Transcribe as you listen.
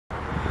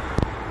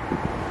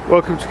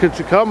Welcome to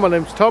Country Car, my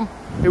name's Tom.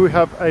 Here we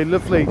have a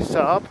lovely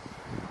Saab.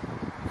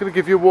 I'm going to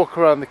give you a walk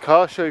around the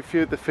car, show you a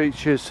few of the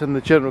features and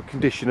the general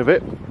condition of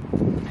it.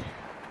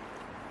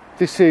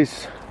 This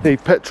is the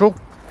petrol,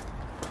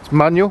 it's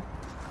manual,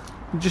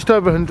 just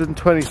over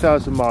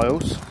 120,000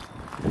 miles.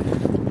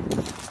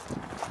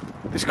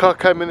 This car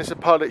came in as a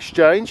part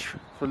exchange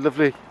for a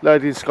lovely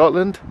lady in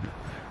Scotland,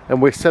 and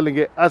we're selling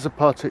it as a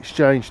part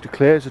exchange to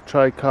clear as a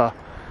trade car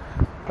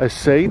as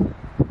seen.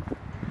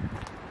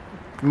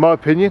 In my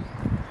opinion,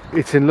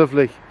 it's in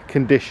lovely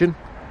condition.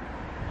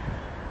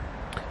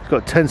 It's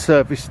got 10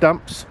 service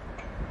stamps.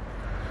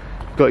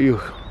 Got your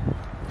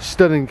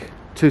stunning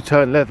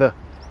two-tone leather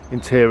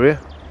interior,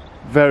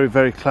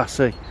 very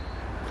classy.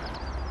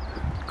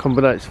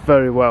 Combinates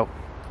very well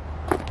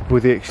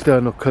with the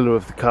external colour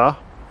of the car.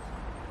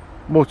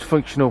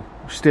 Multifunctional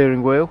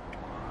steering wheel,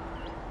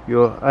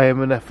 your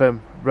AM and FM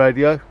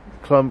radio,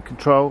 climate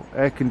control,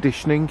 air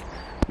conditioning,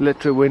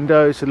 electric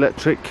windows,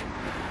 electric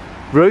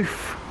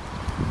roof,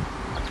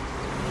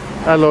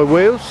 alloy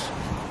wheels,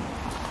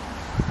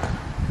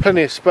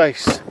 plenty of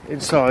space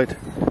inside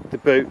the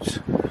boot.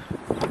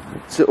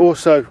 It's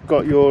also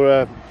got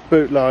your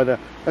boot liner.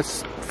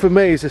 That's, for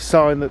me, is a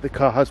sign that the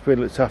car has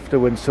been looked after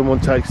when someone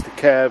takes the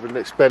care and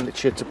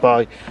expenditure to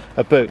buy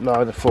a boot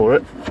liner for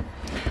it.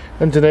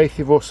 Underneath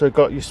you've also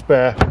got your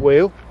spare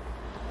wheel.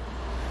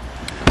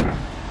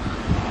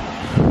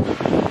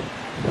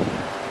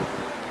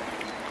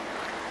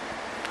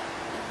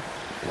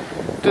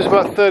 Does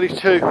about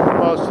 32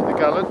 miles to the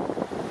gallon.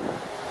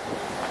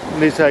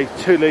 And is a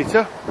 2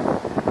 litre.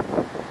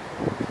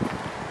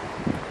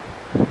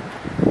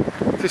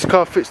 If this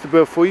car fits the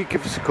bill for you,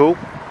 give us a call.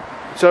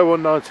 It's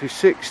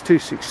 01926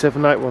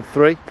 267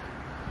 813.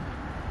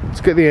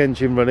 Let's get the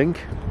engine running.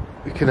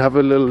 We can have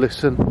a little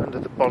listen under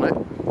the bonnet.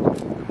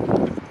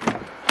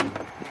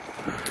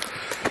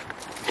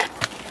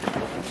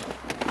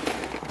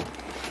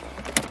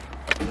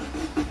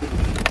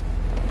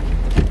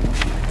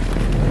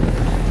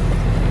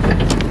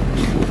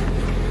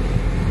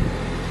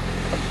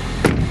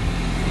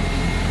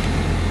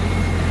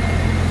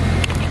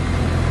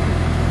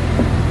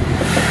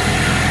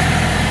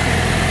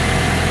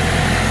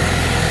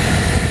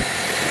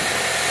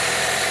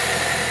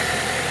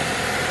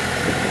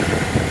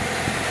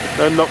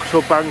 No knocks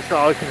or bangs that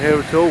I can hear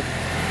at all.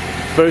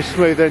 Very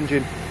smooth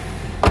engine.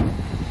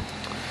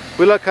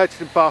 We're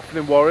located in Barford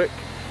in Warwick.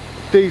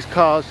 These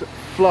cars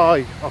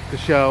fly off the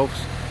shelves.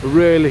 I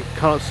really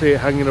can't see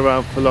it hanging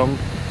around for long.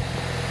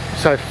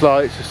 Say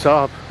fly, it's a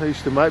Saab. They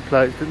used to make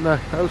plates, didn't they?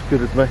 That was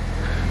good of me.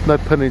 No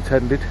pun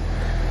intended.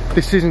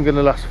 This isn't going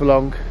to last for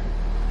long.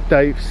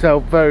 They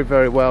sell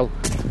very well.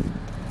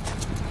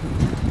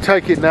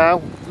 Take it now,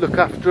 look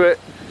after it,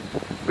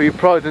 be your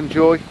pride and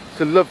joy.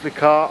 It's a lovely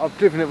car. I've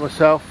driven it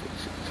myself.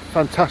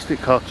 Fantastic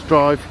car to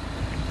drive.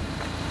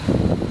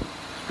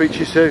 Speak to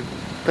you soon.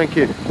 Thank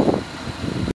you.